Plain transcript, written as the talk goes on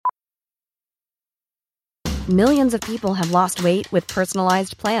Millions of people have lost weight with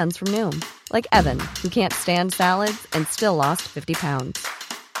personalized plans from Noom. Like Evan, who can't stand salads and still lost 50 pounds.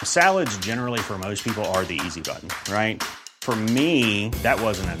 Salads generally for most people are the easy button, right? For me, that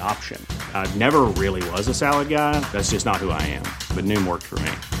wasn't an option. I never really was a salad guy. That's just not who I am. But Noom worked for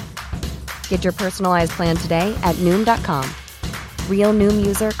me. Get your personalized plan today at Noom.com. Real Noom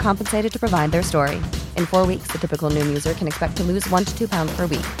user compensated to provide their story. In 4 weeks, the typical Noom user can expect to lose 1 to 2 pounds per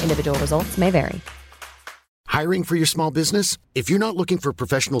week. Individual results may vary. Hiring for your small business? If you're not looking for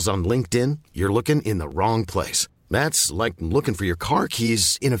professionals on LinkedIn, you're looking in the wrong place. That's like looking for your car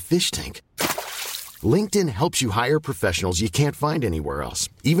keys in a fish tank. LinkedIn helps you hire professionals you can't find anywhere else,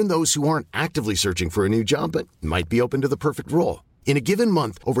 even those who aren't actively searching for a new job but might be open to the perfect role. In a given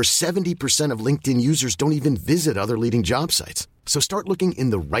month, over 70% of LinkedIn users don't even visit other leading job sites. So start looking in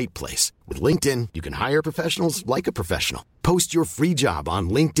the right place. With LinkedIn, you can hire professionals like a professional. Post your free job on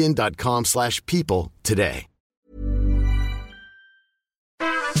linkedin.com/people today.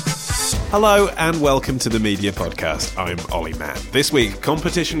 Hello and welcome to the Media Podcast. I'm Olly Mann. This week,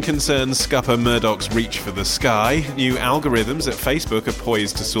 competition concerns scupper Murdoch's reach for the sky. New algorithms at Facebook are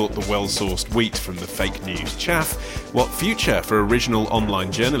poised to sort the well-sourced wheat from the fake news chaff. What future for original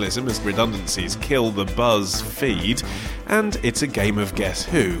online journalism as redundancies kill the Buzzfeed? And it's a game of Guess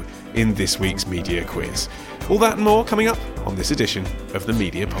Who in this week's media quiz. All that and more coming up on this edition of the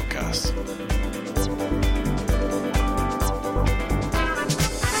Media Podcast.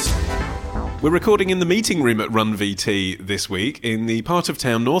 We're recording in the meeting room at Run VT this week in the part of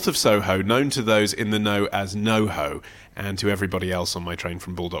town north of Soho known to those in the know as NoHo and to everybody else on my train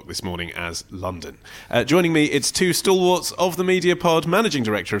from Baldock this morning as London. Joining me, it's two stalwarts of the Media Pod, Managing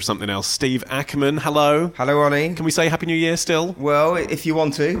Director of Something Else, Steve Ackerman. Hello. Hello, Ollie. Can we say Happy New Year still? Well, if you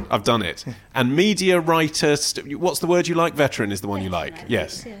want to. I've done it. And media writer, what's the word you like? Veteran is the one you like.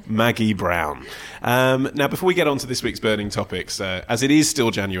 Yes. Maggie Brown. Now, before we get on to this week's burning topics, as it is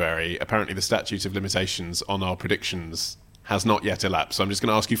still January, apparently the statute of limitations on our predictions has not yet elapsed, so I'm just going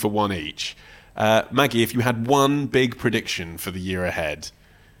to ask you for one each. Maggie, if you had one big prediction for the year ahead.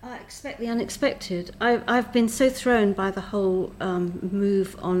 I expect the unexpected. I've been so thrown by the whole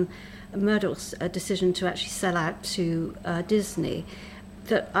move on Murdoch's decision to actually sell out to Disney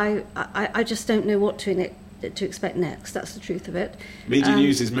that I just don't know what to expect next. That's the truth of it. Media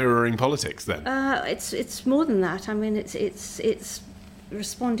news is mirroring politics, then? It's more than that. I mean, it's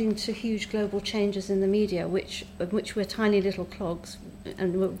responding to huge global changes in the media, of which we're tiny little clogs,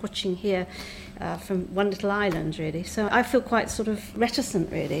 and we're watching here from one little island, really. So I feel quite sort of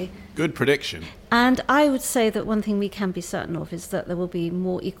reticent, really. Good prediction. And I would say that one thing we can be certain of is that there will be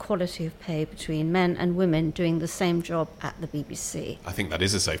more equality of pay between men and women doing the same job at the BBC. I think that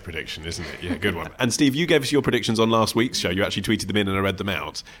is a safe prediction, isn't it? Yeah, good one. And Steve, you gave us your predictions on last week's show. You actually tweeted them in and I read them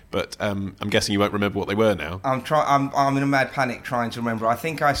out. But I'm guessing you won't remember what they were now. I'm in a mad panic trying to remember. I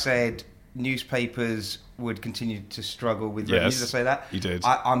think I said newspapers would continue to struggle with revenues. Did I say that? You did.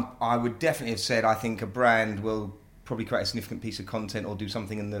 I would definitely have said I think a brand will probably create a significant piece of content or do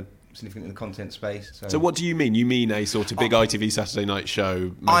something significant in the content space. So what do you mean? You mean a sort of big ITV Saturday night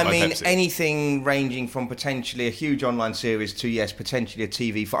show made by Pepsi? Anything ranging from potentially a huge online series to, yes, potentially a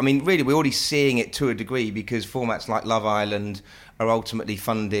TV. I mean, really, we're already seeing it to a degree because formats like Love Island are ultimately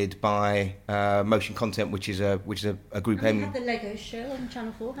funded by Motion Content, which is a Group M. We had the Lego show on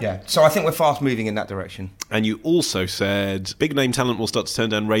Channel 4. Yeah, so I think we're fast moving in that direction. And you also said big name talent will start to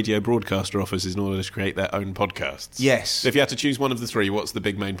turn down radio broadcaster offers in order to create their own podcasts. Yes. So if you had to choose one of the three, what's the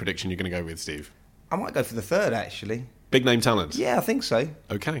big main prediction you're going to go with, Steve? I might go for the third, actually. Big name talent? Yeah, I think so.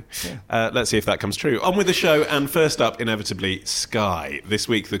 OK. Yeah. Let's see if that comes true. On with the show, and first up, inevitably, Sky. This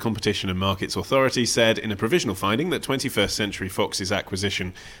week, the Competition and Markets Authority said in a provisional finding that 21st Century Fox's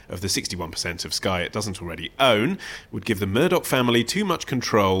acquisition of the 61% of Sky it doesn't already own would give the Murdoch family too much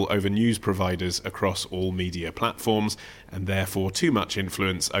control over news providers across all media platforms, and therefore too much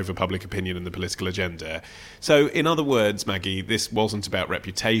influence over public opinion and the political agenda. So, in other words, Maggie, this wasn't about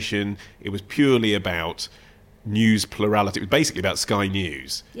reputation, it was purely about news plurality. It was basically about Sky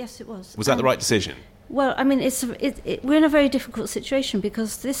News. Yes, it was. Was that the right decision? Well, I mean, we're in a very difficult situation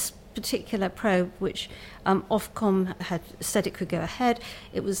because this particular probe, which Ofcom had said it could go ahead,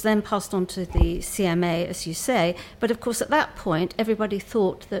 it was then passed on to the CMA, as you say. But of course, at that point, everybody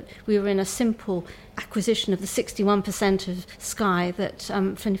thought that we were in a simple acquisition of the 61% of Sky that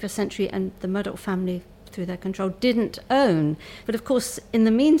 21st Century and the Murdoch family through their control didn't own. But of course, in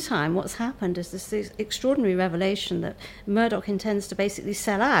the meantime, what's happened is this extraordinary revelation that Murdoch intends to basically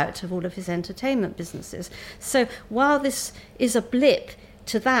sell out of all of his entertainment businesses. So while this is a blip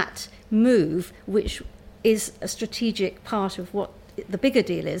to that move, which is a strategic part of what the bigger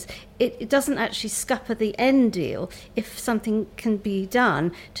deal is, it doesn't actually scupper the end deal if something can be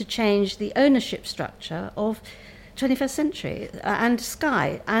done to change the ownership structure of 21st Century and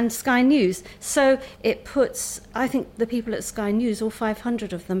Sky News. So it puts, I think, the people at Sky News, all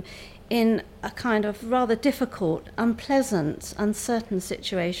 500 of them, in a kind of rather difficult, unpleasant, uncertain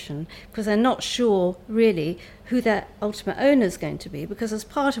situation, because they're not sure really who their ultimate owner is going to be, because as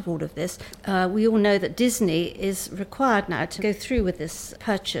part of all of this, we all know that Disney is required now to go through with this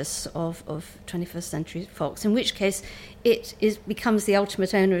purchase of 21st Century Fox, in which case it becomes the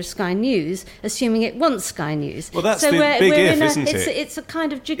ultimate owner of Sky News, assuming it wants Sky News. Well, that's the big if, isn't it? It's a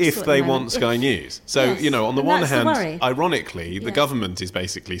kind of jigsaw. If they want Sky News. So, yes. On the one hand, the ironically, the government is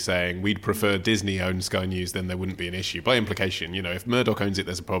basically saying we'd prefer Disney own Sky News, then there wouldn't be an issue. By implication, if Murdoch owns it,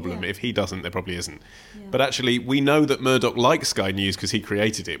 there's a problem. If he doesn't, there probably isn't. Yeah. But actually, we know that Murdoch likes Sky News because he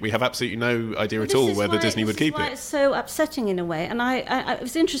created it. We have absolutely no idea at all whether Disney would keep it. It's so upsetting in a way. And it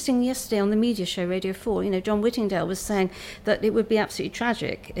was interesting yesterday on the media show Radio 4, John Whittingdale was saying that it would be absolutely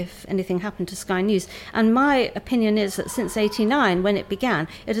tragic if anything happened to Sky News. And my opinion is that since 1989, when it began,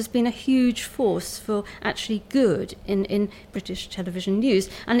 it has been a huge force for actually good in British television news.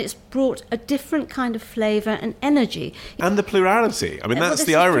 And it's brought a different kind of flavour and energy. And the plurality. I mean, that's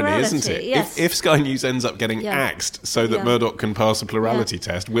the irony, isn't it? Yes. If Sky News ends up getting axed so that Murdoch can pass a plurality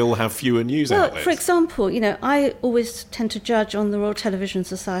test, we'll have fewer news outlets. For example, I always tend to judge on the Royal Television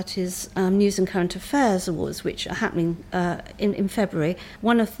Society's News and Current Affairs Awards, which are happening in February.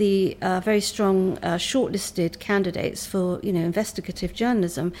 One of the very strong shortlisted candidates for, investigative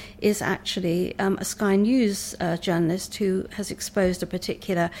journalism is actually a Sky News journalist who has exposed a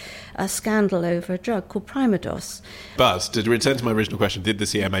particular scandal over a drug called Primados. But to return to my original question, did the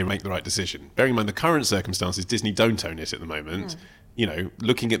CMA make the right decision? Bearing in mind the current circumstances, Disney don't own it at the moment. No.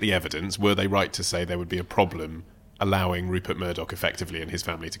 Looking at the evidence, were they right to say there would be a problem allowing Rupert Murdoch effectively and his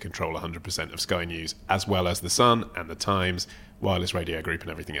family to control 100% of Sky News, as well as The Sun and The Times, Wireless Radio Group and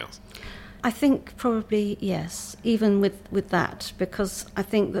everything else? I think probably yes, even with that, because I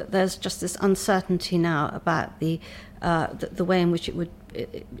think that there's just this uncertainty now about the way in which it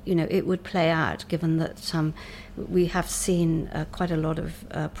would play out, given that we have seen quite a lot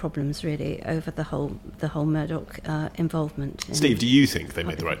of problems really over the whole Murdoch involvement. Steve, do you think they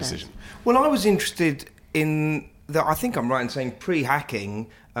made the right decision? Well, I was interested in that. I think I'm right in saying pre-hacking,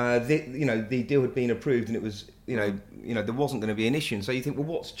 the deal had been approved and it was, there wasn't going to be an issue. And so you think, well,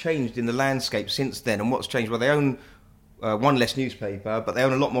 what's changed in the landscape since then? And what's changed? Well, they own one less newspaper, but they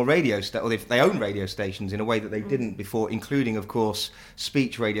own a lot more they own radio stations in a way that they didn't before, including, of course,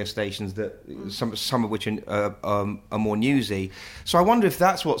 speech radio stations that some of which are more newsy. So I wonder if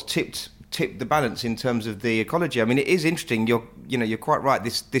that's what's tipped the balance in terms of the ecology. I mean, it is interesting. You're quite right.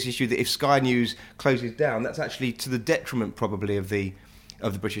 This issue that if Sky News closes down, that's actually to the detriment probably of the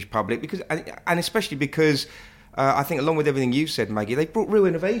British public, because and especially because I think, along with everything you've said, Maggie, they've brought real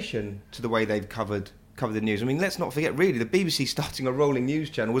innovation to the way they've covered the news. I mean, let's not forget, really, the BBC starting a rolling news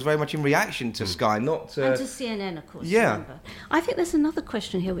channel was very much in reaction to Sky, not and to CNN, of course. Yeah. Remember. I think there's another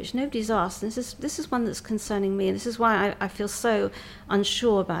question here which nobody's asked. This is one that's concerning me, and this is why I feel so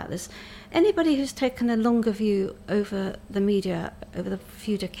unsure about this. Anybody who's taken a longer view over the media over the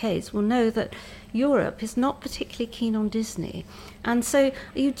few decades will know that Europe is not particularly keen on Disney, and so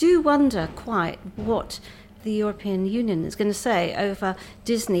you do wonder quite what the European Union is going to say over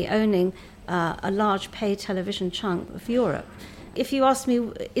Disney owning a large paid television chunk of Europe. If you ask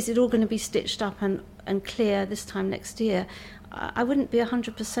me, is it all going to be stitched up and clear this time next year, I wouldn't be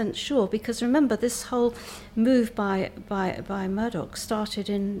 100% sure, because remember, this whole move by Murdoch started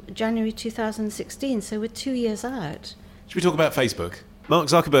in January 2016, so we're 2 years out. Should we talk about Facebook? Mark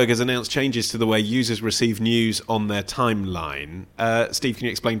Zuckerberg has announced changes to the way users receive news on their timeline. Steve, can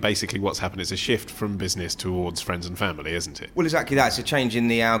you explain basically what's happened? It's a shift from business towards friends and family, isn't it? Well, exactly that. It's a change in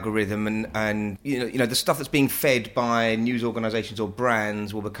the algorithm, and the stuff that's being fed by news organisations or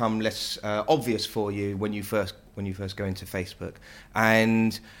brands will become less obvious for you when you first go into Facebook.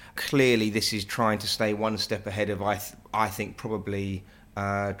 And clearly, this is trying to stay one step ahead of, I think, probably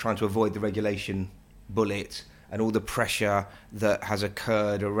trying to avoid the regulation bullet and all the pressure that has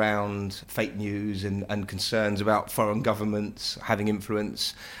occurred around fake news and concerns about foreign governments having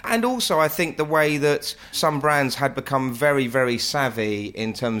influence. And also, I think the way that some brands had become very, very savvy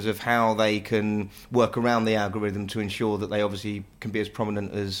in terms of how they can work around the algorithm to ensure that they obviously can be as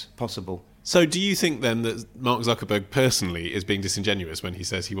prominent as possible. So do you think then that Mark Zuckerberg personally is being disingenuous when he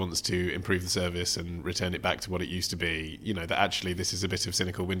says he wants to improve the service and return it back to what it used to be? You know, that actually this is a bit of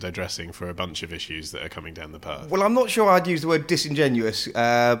cynical window dressing for a bunch of issues that are coming down the path? Well, I'm not sure I'd use the word disingenuous,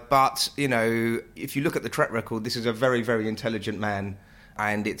 but, you know, if you look at the track record, this is a very, very intelligent man,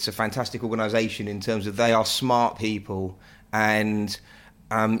 and it's a fantastic organisation in terms of they are smart people, and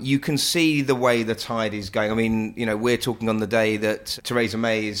you can see the way the tide is going. I mean, you know, we're talking on the day that Theresa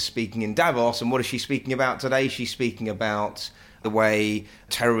May is speaking in Davos, and what is she speaking about today? She's speaking about the way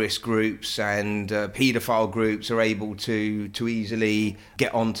terrorist groups and paedophile groups are able to easily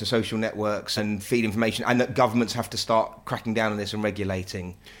get onto social networks and feed information, and that governments have to start cracking down on this and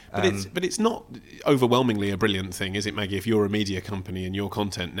regulating. But it's not overwhelmingly a brilliant thing, is it, Maggie? If you're a media company and your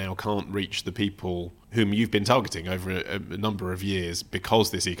content now can't reach the people whom you've been targeting over a number of years because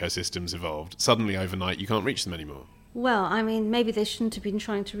this ecosystem's evolved, suddenly overnight you can't reach them anymore. Well, I mean, maybe they shouldn't have been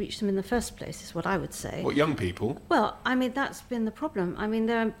trying to reach them in the first place, is what I would say. What, young people? Well, I mean, that's been the problem. I mean,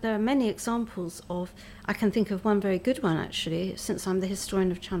 there are many examples of... I can think of one very good one, actually, since I'm the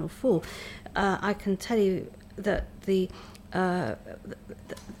historian of Channel 4. I can tell you that the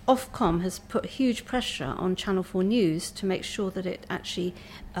Ofcom has put huge pressure on Channel 4 News to make sure that it actually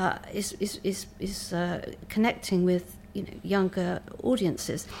is connecting with, you know, younger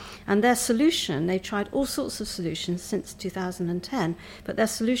audiences. And their solution, they tried all sorts of solutions since 2010, but their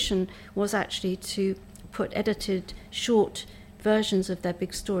solution was actually to put edited short versions of their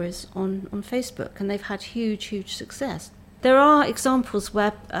big stories on Facebook, and they've had huge success. There are examples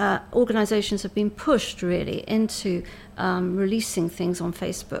where organisations have been pushed really into releasing things on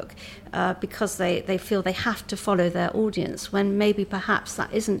Facebook because they feel they have to follow their audience, when maybe perhaps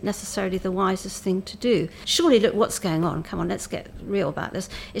that isn't necessarily the wisest thing to do. Surely, look what's going on. Come on, let's get real about this.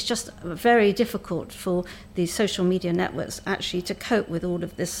 It's just very difficult for the social media networks actually to cope with all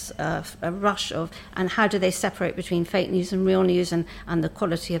of this rush of, and how do they separate between fake news and real news, and the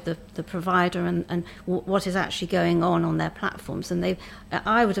quality of the provider and what is actually going on their platforms. And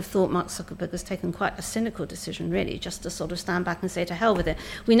I would have thought Mark Zuckerberg has taken quite a cynical decision, really, just to sort of stand back and say, to hell with it.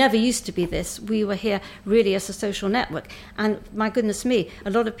 We never used to be this. We were here really as a social network. And my goodness me, a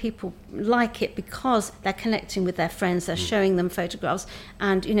lot of people like it because they're connecting with their friends, they're showing them photographs,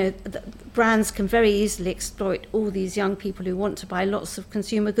 and, you know, brands can very easily exploit all these young people who want to buy lots of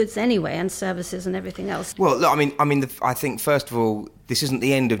consumer goods anyway, and services and everything else. Well, look, I think, first of all, this isn't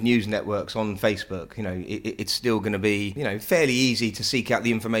the end of news networks on Facebook. You know, it's still going to be, you know, fairly easy to seek out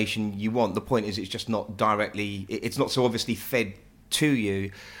the information you want. The point is, it's just not directly, it's not so obviously fed to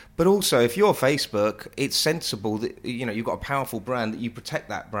you. But also, if you're Facebook, it's sensible that, you know, you've got a powerful brand, that you protect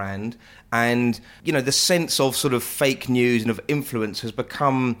that brand. And, you know, the sense of sort of fake news and of influence has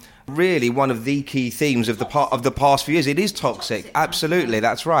become really one of the key themes of the past few years. It is toxic. Absolutely,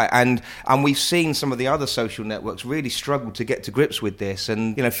 that's right. And we've seen some of the other social networks really struggle to get to grips with this.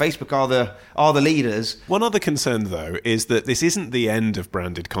 And, you know, Facebook are the leaders. One other concern, though, is that this isn't the end of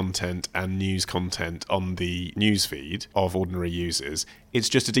branded content and news content on the newsfeed of ordinary users. It's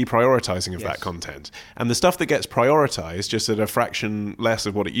just a deprioritising of that content. And the stuff that gets prioritised, just at a fraction less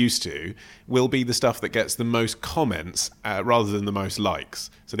of what it used to, will be the stuff that gets the most comments rather than the most likes.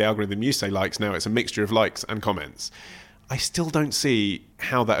 So the algorithm used to say likes, now it's a mixture of likes and comments. I still don't see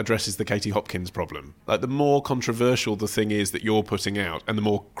how that addresses the Katie Hopkins problem. Like, the more controversial the thing is that you're putting out, and the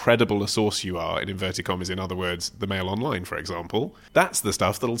more credible a source you are, in inverted commas, in other words, the Mail Online, for example, that's the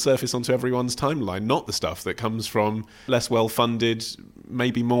stuff that'll surface onto everyone's timeline, not the stuff that comes from less well-funded,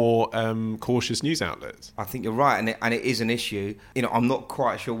 maybe more cautious news outlets. I think you're right, and it is an issue. You know, I'm not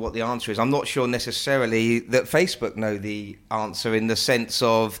quite sure what the answer is. I'm not sure necessarily that Facebook know the answer, in the sense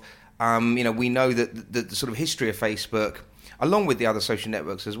of, you know, we know that the sort of history of Facebook, along with the other social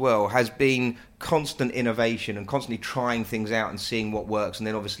networks as well, has been constant innovation and constantly trying things out and seeing what works, and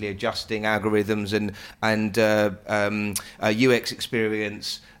then obviously adjusting algorithms and UX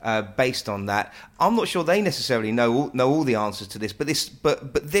experience based on that. I'm not sure they necessarily know all the answers to this,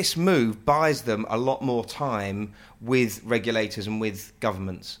 but this move buys them a lot more time with regulators and with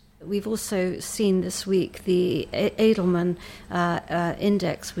governments. We've also seen this week the Edelman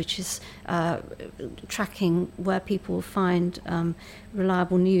index, which is tracking where people find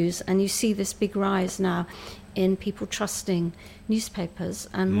reliable news. And you see this big rise now in people trusting newspapers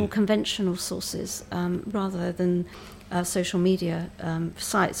and more conventional sources rather than social media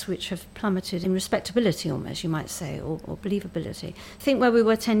sites which have plummeted in respectability almost, you might say, or believability. Think where we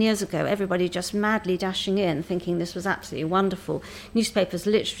were 10 years ago, everybody just madly dashing in, thinking this was absolutely wonderful. Newspapers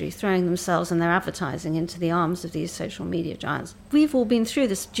literally throwing themselves and their advertising into the arms of these social media giants. We've all been through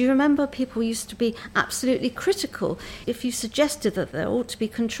this. Do you remember people used to be absolutely critical if you suggested that there ought to be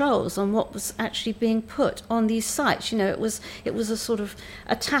controls on what was actually being put on these sites? You know, it was a sort of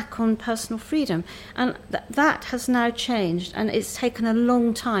attack on personal freedom. And that has now changed, and it's taken a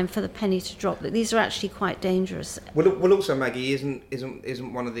long time for the penny to drop. That these are actually quite dangerous. Well, also, Maggie,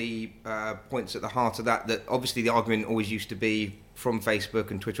 isn't one of the points at the heart of that obviously the argument always used to be from Facebook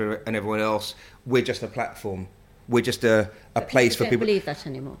and Twitter and everyone else, we're just a platform. We're just a place for people. I don't believe that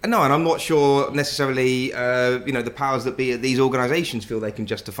anymore. No, and I'm not sure necessarily, the powers that be at these organisations feel they can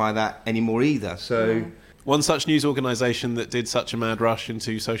justify that anymore either. So, No. One such news organisation that did such a mad rush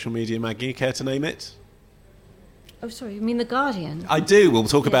into social media, Maggie, care to name it? Oh, sorry, you mean The Guardian? I do. We'll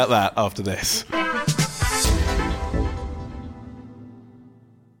talk about that after this.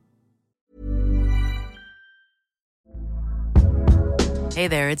 Hey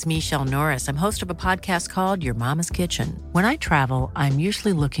there, it's Michelle Norris. I'm host of a podcast called Your Mama's Kitchen. When I travel, I'm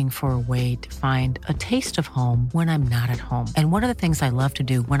usually looking for a way to find a taste of home when I'm not at home. And one of the things I love to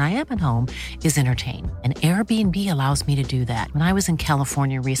do when I am at home is entertain. And Airbnb allows me to do that. When I was in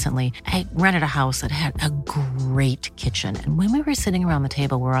California recently, I rented a house that had a great kitchen. And when we were sitting around the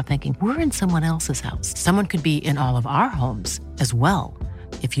table, we were all thinking, we're in someone else's house. Someone could be in all of our homes as well.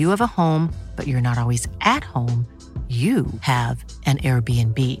 If you have a home, but you're not always at home, you have an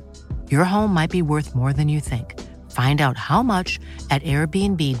Airbnb. Your home might be worth more than you think. Find out how much at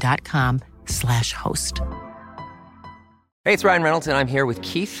airbnb.com/host. Hey, it's Ryan Reynolds, and I'm here with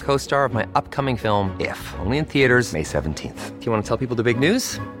Keith, co-star of my upcoming film, If, only in theaters May 17th. Do you want to tell people the big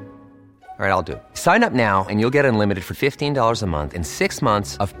news? All right, I'll do it. Sign up now and you'll get unlimited for $15 a month and 6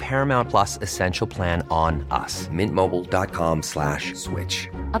 months of Paramount Plus Essential Plan on us. MintMobile.com/switch.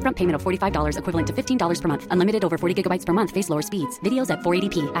 Upfront payment of $45 equivalent to $15 per month. Unlimited over 40 gigabytes per month. Face lower speeds. Videos at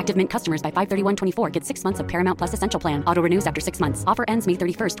 480p. Active Mint customers by 531.24 get 6 months of Paramount Plus Essential Plan. Auto renews after 6 months. Offer ends May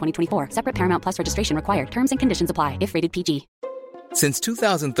 31st, 2024. Separate Paramount Plus registration required. Terms and conditions apply if rated PG. Since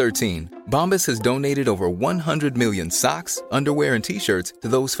 2013, Bombas has donated over 100 million socks, underwear, and T-shirts to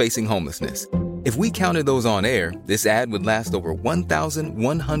those facing homelessness. If we counted those on air, this ad would last over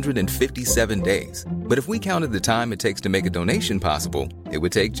 1,157 days. But if we counted the time it takes to make a donation possible, it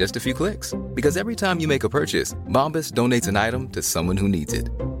would take just a few clicks. Because every time you make a purchase, Bombas donates an item to someone who needs it.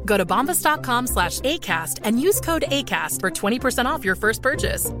 Go to bombas.com/ACAST and use code ACAST for 20% off your first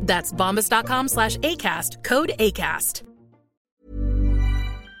purchase. That's bombas.com/ACAST, code ACAST.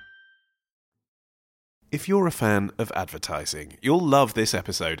 If you're a fan of advertising, you'll love this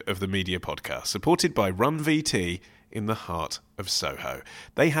episode of the Media Podcast, supported by Run VT in the heart of Soho.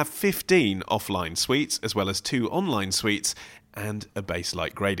 They have 15 offline suites, as well as 2 online suites, and a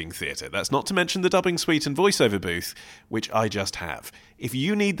Basslight grading theatre. That's not to mention the dubbing suite and voiceover booth, which I just have. If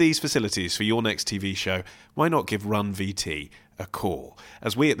you need these facilities for your next TV show, why not give Run VT a call?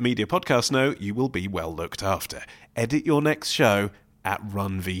 As we at the Media Podcast know, you will be well looked after. Edit your next show at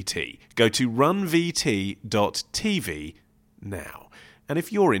Run VT. Go to runvt.tv now. And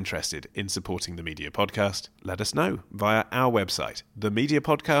if you're interested in supporting the Media Podcast, let us know via our website,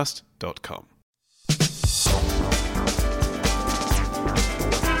 themediapodcast.com.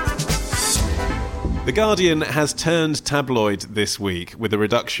 The Guardian has turned tabloid this week with a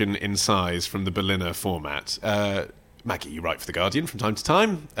reduction in size from the Berliner format. Maggie, you write for The Guardian from time to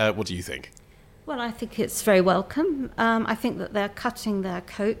time. What do you think? Well, I think it's very welcome. I think that they're cutting their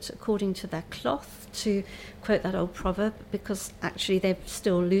coat according to their cloth, to quote that old proverb, because actually they're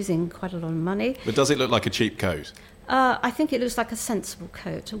still losing quite a lot of money. But does it look like a cheap coat? I think it looks like a sensible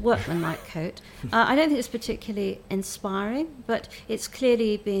coat, a workmanlike coat. I don't think it's particularly inspiring, but it's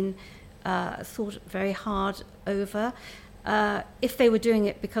clearly been thought very hard over. If they were doing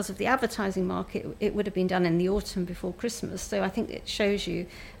it because of the advertising market, it would have been done in the autumn before Christmas. So I think it shows you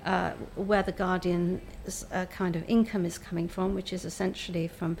where the Guardian's kind of income is coming from, which is essentially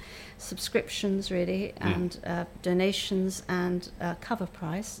from subscriptions, really, and donations and cover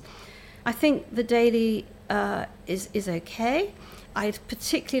price. I think the daily is okay. I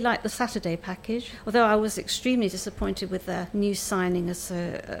particularly like the Saturday package, although I was extremely disappointed with their new signing as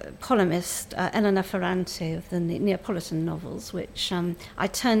a columnist, Elena Ferrante of the Neapolitan novels, which I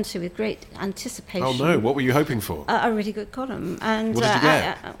turned to with great anticipation. Oh no, what were you hoping for? A really good column. And what did you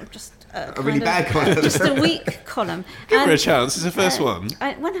get? A really bad column. Just a weak column. Give her a chance, it's the first one.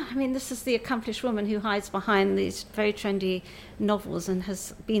 This is the accomplished woman who hides behind these very trendy novels and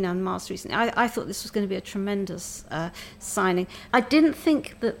has been unmasked recently. I thought this was going to be a tremendous signing. I didn't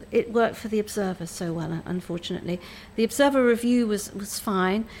think that it worked for The Observer so well, unfortunately. The Observer review was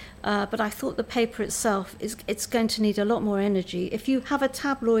fine, but I thought the paper itself, it's going to need a lot more energy. If you have a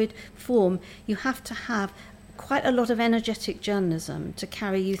tabloid form, you have to have quite a lot of energetic journalism to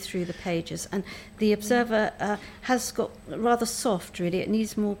carry you through the pages, and The Observer has got rather soft, really. It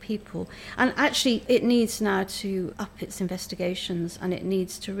needs more people, and actually it needs now to up its investigations, and it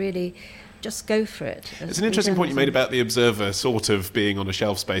needs to really just go for it. It's an interesting point you made about The Observer sort of being on a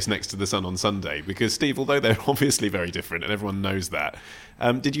shelf space next to The Sun on Sunday, because, Steve, although they're obviously very different and everyone knows that,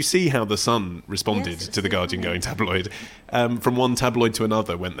 did you see how The Sun responded to The Guardian going tabloid? From one tabloid to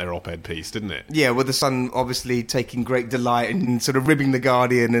another went their op-ed piece, didn't it? Yeah, well, The Sun obviously taking great delight in sort of ribbing The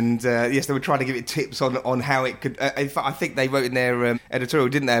Guardian, and yes, they were trying to give it tips on how it could... in fact, I think they wrote in their editorial,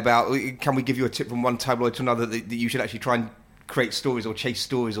 didn't they, about, can we give you a tip from one tabloid to another that you should actually try and create stories or chase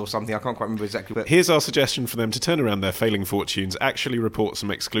stories or something. I can't quite remember exactly. But here's our suggestion for them to turn around their failing fortunes, actually report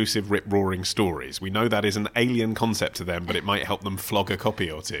some exclusive rip-roaring stories. We know that is an alien concept to them, but it might help them flog a copy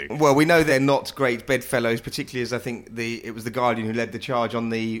or two. Well, we know they're not great bedfellows, particularly as I think it was The Guardian who led the charge on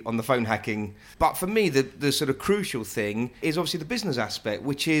the phone hacking. But for me, the sort of crucial thing is obviously the business aspect,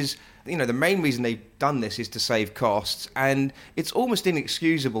 which is, you know, the main reason they've done this is to save costs, and it's almost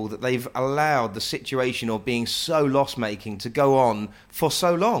inexcusable that they've allowed the situation of being so loss-making to go on for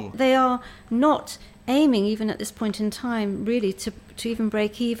so long. They are not aiming, even at this point in time, really to even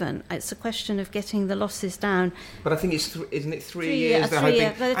break even. It's a question of getting the losses down. But I think it's, isn't it 3 years?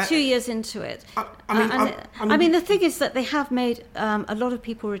 They're 2 years into it. I mean, the thing is that they have made a lot of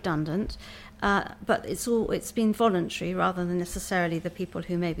people redundant. But it's been voluntary rather than necessarily the people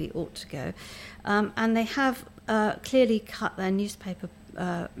who maybe ought to go. And they have clearly cut their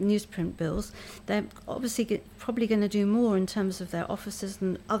newsprint bills. They're obviously probably going to do more in terms of their offices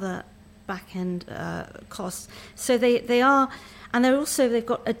and other back-end costs. So they are, and they've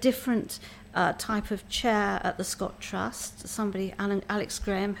got a different type of chair at the Scott Trust, Alex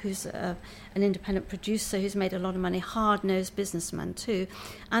Graham, who's an independent producer who's made a lot of money, hard-nosed businessman too,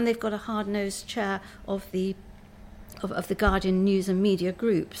 and they've got a hard-nosed chair of the Guardian News and Media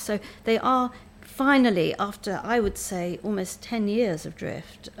Group. So they are finally, after I would say almost 10 years of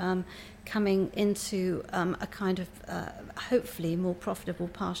drift, coming into a kind of hopefully more profitable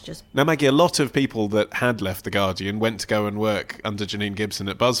pastures. Now, Maggie, a lot of people that had left The Guardian went to go and work under Janine Gibson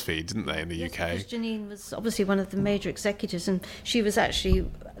at Buzzfeed, didn't they, in the UK? Because Janine was obviously one of the major executives, and she was actually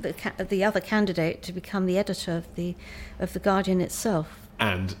the other candidate to become the editor of the Guardian itself.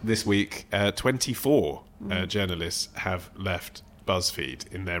 And this week, 24 journalists have left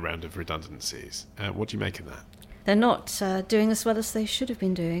BuzzFeed in their round of redundancies. What do you make of that? They're not doing as well as they should have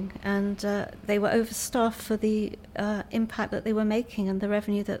been doing, and they were overstaffed for the impact that they were making and the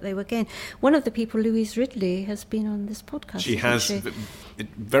revenue that they were gaining. One of the people, Louise Ridley, has been on this podcast. She has,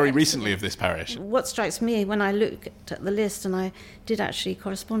 very recently, of this parish. What strikes me when I look at the list, and I did actually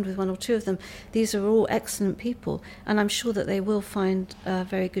correspond with one or two of them, these are all excellent people, and I'm sure that they will find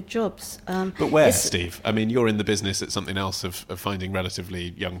very good jobs. But where, Steve? I mean, you're in the business at something else of finding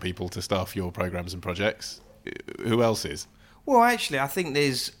relatively young people to staff your programmes and projects. Who else is? Well, actually, I think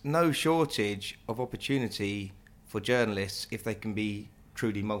there's no shortage of opportunity for journalists if they can be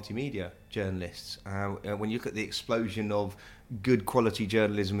truly multimedia journalists. When you look at the explosion of good quality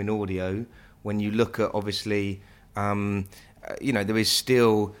journalism in audio, when you look at, obviously, there is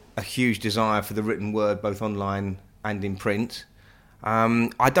still a huge desire for the written word, both online and in print.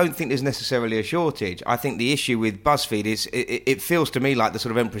 I don't think there's necessarily a shortage. I think the issue with BuzzFeed is it feels to me like the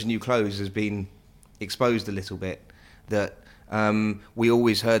sort of Emperor's New Clothes has been exposed a little bit, that we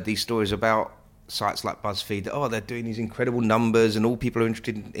always heard these stories about sites like BuzzFeed that, they're doing these incredible numbers and all people are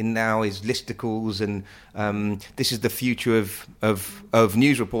interested in now is listicles, and this is the future of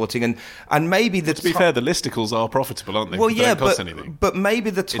news reporting, and maybe the... To be fair, the listicles are profitable, aren't they? Well, they don't cost anything. But maybe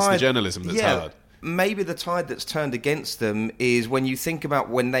the tide... It's the journalism that's hard. Maybe the tide that's turned against them is when you think about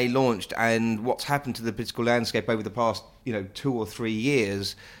when they launched and what's happened to the political landscape over the past 2 or 3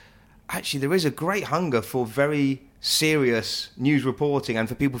 years. Actually, there is a great hunger for very serious news reporting and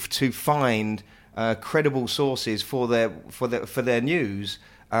for people to find credible sources for their news.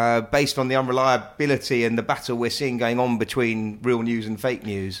 based on the unreliability and the battle we're seeing going on between real news and fake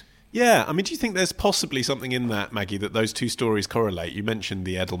news. Yeah, I mean, do you think there's possibly something in that, Maggie, that those two stories correlate? You mentioned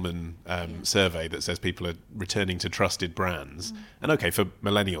the Edelman survey that says people are returning to trusted brands. And okay, for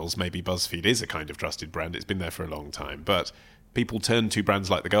millennials, maybe BuzzFeed is a kind of trusted brand. It's been there for a long time. But people turn to brands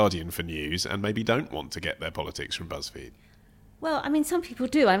like The Guardian for news and maybe don't want to get their politics from BuzzFeed. Well, I mean, some people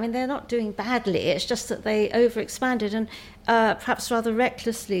do. I mean, they're not doing badly. It's just that they overexpanded and perhaps rather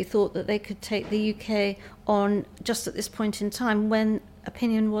recklessly thought that they could take the UK on just at this point in time when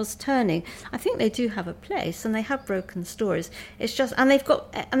opinion was turning. I think they do have a place, and they have broken stories. It's just, and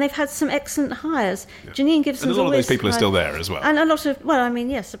they've had some excellent hires. Yeah. Janine Gibson's and a lot of those people are still there as well. And a lot of, well, I mean,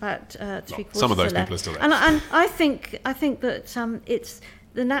 yes, about 3/4. Some of those people are still there. And I think that it's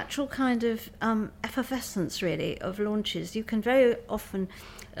the natural kind of effervescence, really, of launches. You can very often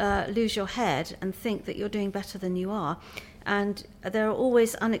lose your head and think that you're doing better than you are. And there are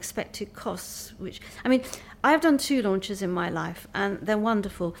always unexpected costs, which, I mean, I've done 2 launches in my life, and they're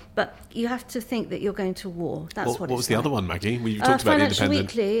wonderful, but you have to think that you're going to war. That's what was the other one, Maggie? We talked about Financial the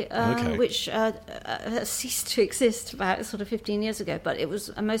Independent. Weekly, which ceased to exist about sort of 15 years ago, but it was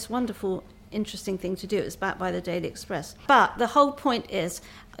a most wonderful, interesting thing to do. It was backed by the Daily Express. But the whole point is,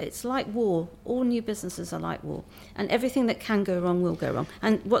 it's like war. All new businesses are like war. And everything that can go wrong will go wrong.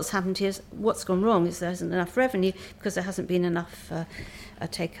 And what's happened here is, what's gone wrong is there isn't enough revenue because there hasn't been enough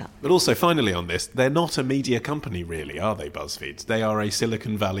take-up. But also, finally on this, they're not a media company, really, are they, BuzzFeed? They are a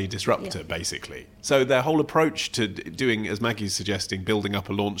Silicon Valley disruptor, basically. So their whole approach to doing, as Maggie's suggesting, building up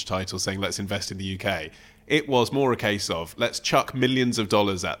a launch title, saying, let's invest in the UK, it was more a case of, let's chuck millions of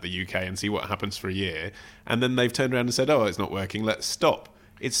dollars at the UK and see what happens for a year. And then they've turned around and said, oh, it's not working, let's stop.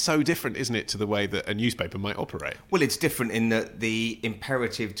 It's so different, isn't it, to the way that a newspaper might operate? Well, it's different in that the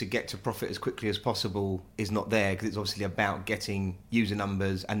imperative to get to profit as quickly as possible is not there, because it's obviously about getting user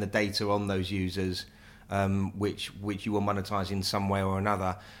numbers and the data on those users, which you will monetize in some way or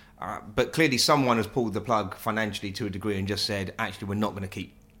another. But clearly someone has pulled the plug financially to a degree and just said, actually, we're not going to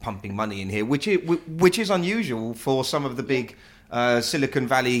keep pumping money in here, which is unusual for some of the big Silicon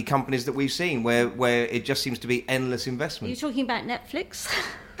Valley companies that we've seen, where it just seems to be endless investment. Are you talking about Netflix?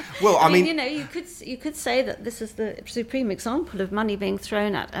 Well, I mean, you know, you could say that this is the supreme example of money being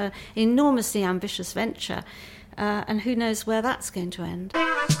thrown at an enormously ambitious venture, and who knows where that's going to end.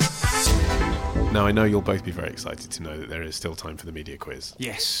 Now, I know you'll both be very excited to know that there is still time for the media quiz.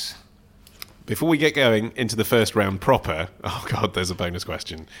 Yes. Before we get going into the first round proper, oh God, there's a bonus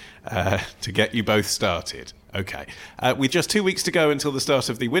question to get you both started. Okay. With just 2 weeks to go until the start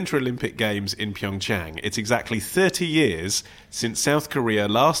of the Winter Olympic Games in Pyeongchang, it's exactly 30 years since South Korea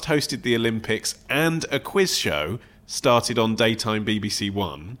last hosted the Olympics, and a quiz show started on daytime BBC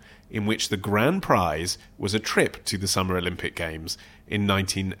One, in which the grand prize was a trip to the Summer Olympic Games in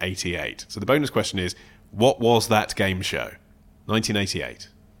 1988. So the bonus question is, what was that game show? 1988.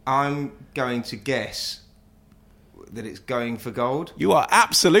 I'm going to guess that it's Going for Gold. You are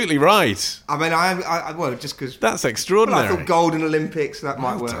absolutely right. I mean, well, just because... That's extraordinary. Well, I thought gold in Olympics, that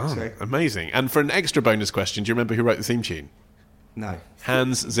might work. So. Amazing. And for an extra bonus question, do you remember who wrote the theme tune? No.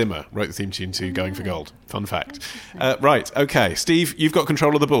 Hans Zimmer wrote the theme tune to Going for Gold. Fun fact. Right, okay. Steve, you've got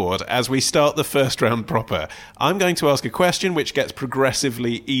control of the board as we start the first round proper. I'm going to ask a question which gets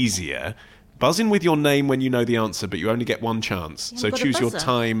progressively easier. Buzz in with your name when you know the answer, but you only get one chance. So choose your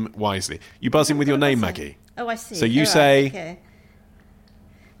time wisely. You buzz in with your name, Maggie. Oh, I see. So you say... Okay.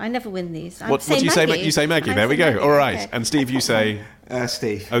 I never win these. What do you say? You say Maggie. There we go. All right. Okay. And Steve, you say...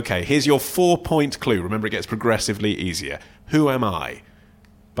 Steve. Okay, here's your 4-point clue. Remember, it gets progressively easier. Who am I?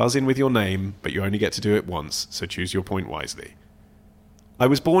 Buzz in with your name, but you only get to do it once, so choose your point wisely. I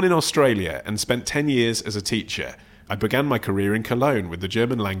was born in Australia and spent 10 years as a teacher. I began my career in Cologne with the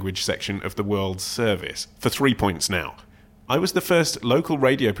German language section of the World Service. For 3 points now. I was the first local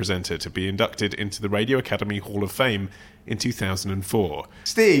radio presenter to be inducted into the Radio Academy Hall of Fame in 2004.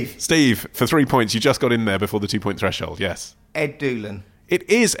 Steve, for 3 points. You just got in there before the 2-point threshold, yes. Ed Doolan. It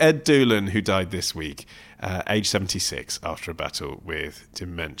is Ed Doolan who died this week, age 76, after a battle with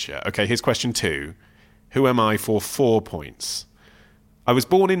dementia. Okay, here's question 2. Who am I for 4 points? I was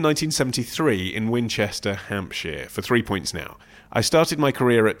born in 1973 in Winchester, Hampshire. For 3 points now. I started my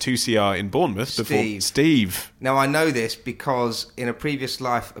career at 2CR in Bournemouth Steve. Now, I know this because in a previous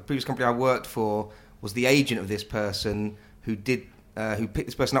life, a previous company I worked for was the agent of this person who did who picked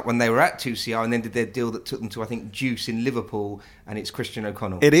this person up when they were at 2CR and then did their deal that took them to, I think, Juice in Liverpool, and it's Christian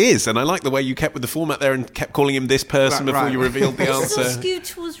O'Connell. It is, and I like the way you kept with the format there and kept calling him this person before you revealed the answer. This is all skewed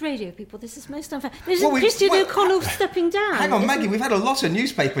towards radio people. This is most unfair. Isn't Christian O'Connell stepping down? Hang on, Maggie, we've had a lot of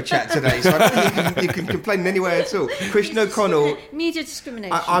newspaper chat today, so I don't think you can complain in any way at all. Christian O'Connell... Media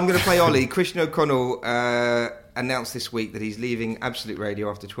discrimination. I'm going to play Olly. Christian O'Connell... announced this week that he's leaving Absolute Radio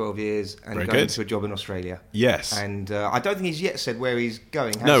after 12 years and going to a job in Australia. Yes. And I don't think he's yet said where he's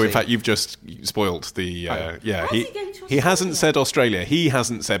going, has No, he? in fact, you've just spoiled the... He hasn't said Australia. He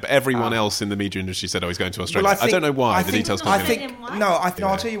hasn't said, but everyone else in the media industry said, he's going to Australia. Well, I don't know why. The details can't be...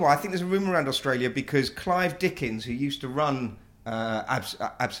 I'll tell you why. I think there's a rumour around Australia because Clive Dickens, who used to run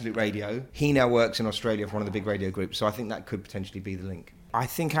Absolute Radio, he now works in Australia for one of the big radio groups, so I think that could potentially be the link. I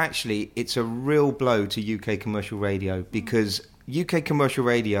think actually it's a real blow to UK commercial radio because UK commercial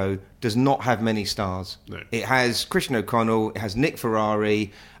radio does not have many stars. No. It has Christian O'Connell, it has Nick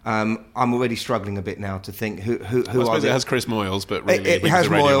Ferrari. I'm already struggling a bit now to think who I suppose it has Chris Moyles, but really it has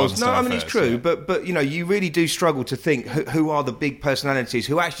Moyles. No, I mean first, it's true, but you know, you really do struggle to think who are the big personalities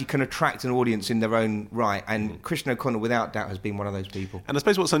who actually can attract an audience in their own right. And Christian O'Connell, without doubt, has been one of those people. And I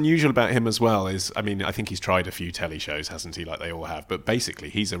suppose what's unusual about him as well is, I mean, I think he's tried a few telly shows, hasn't he? Like they all have. But basically,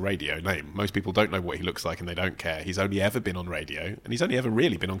 he's a radio name. Most people don't know what he looks like, and they don't care. He's only ever been on radio, and he's only ever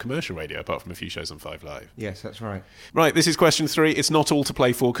really been on commercial radio, apart from a few shows on 5 Live. Yes, that's right. Right, this is question 3. It's not all to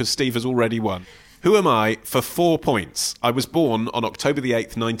play for because Steve has already won. Who am I for 4 points? I was born on October the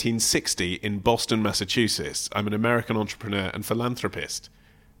 8th, 1960 in Boston, Massachusetts. I'm an American entrepreneur and philanthropist.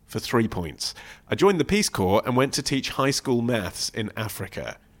 For 3 points. I joined the Peace Corps and went to teach high school maths in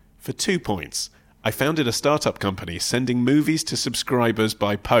Africa. For 2 points. I founded a startup company sending movies to subscribers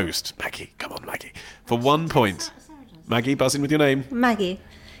by post. Maggie, come on, Maggie. For 1 point. Maggie, buzz in with your name. Maggie.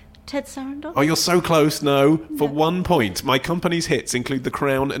 Ted Sarandon? Oh, you're so close. No. For 1 point. My company's hits include The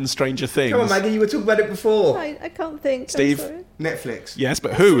Crown and Stranger Things. Come on, Maggie, you were talking about it before. I can't think. Steve? Netflix. Yes,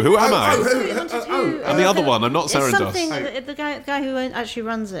 but who? Who am I? I'm the other one. I'm not Sarandos. It's something, the guy who actually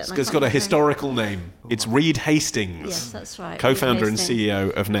runs it. It's got a historical name. It's Reed Hastings. Yes, that's right. Co-founder and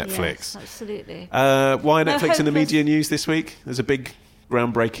CEO of Netflix. Yes, absolutely. Why Netflix in the media news this week? There's a big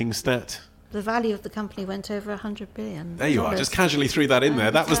groundbreaking stat. The value of the company went over $100 billion. There you are. Just casually threw that in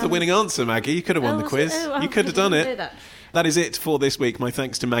there. That was the winning answer, Maggie. You could have won the quiz. You could have done it. That is it for this week. My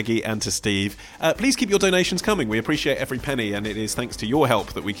thanks to Maggie and to Steve. Please keep your donations coming. We appreciate every penny, and it is thanks to your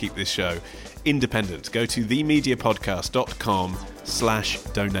help that we keep this show independent. Go to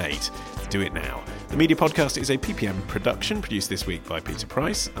themediapodcast.com/donate. Do it now. The Media Podcast is a PPM production produced this week by Peter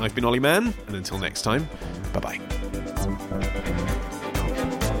Price. I've been Olly Mann, and until next time, bye-bye.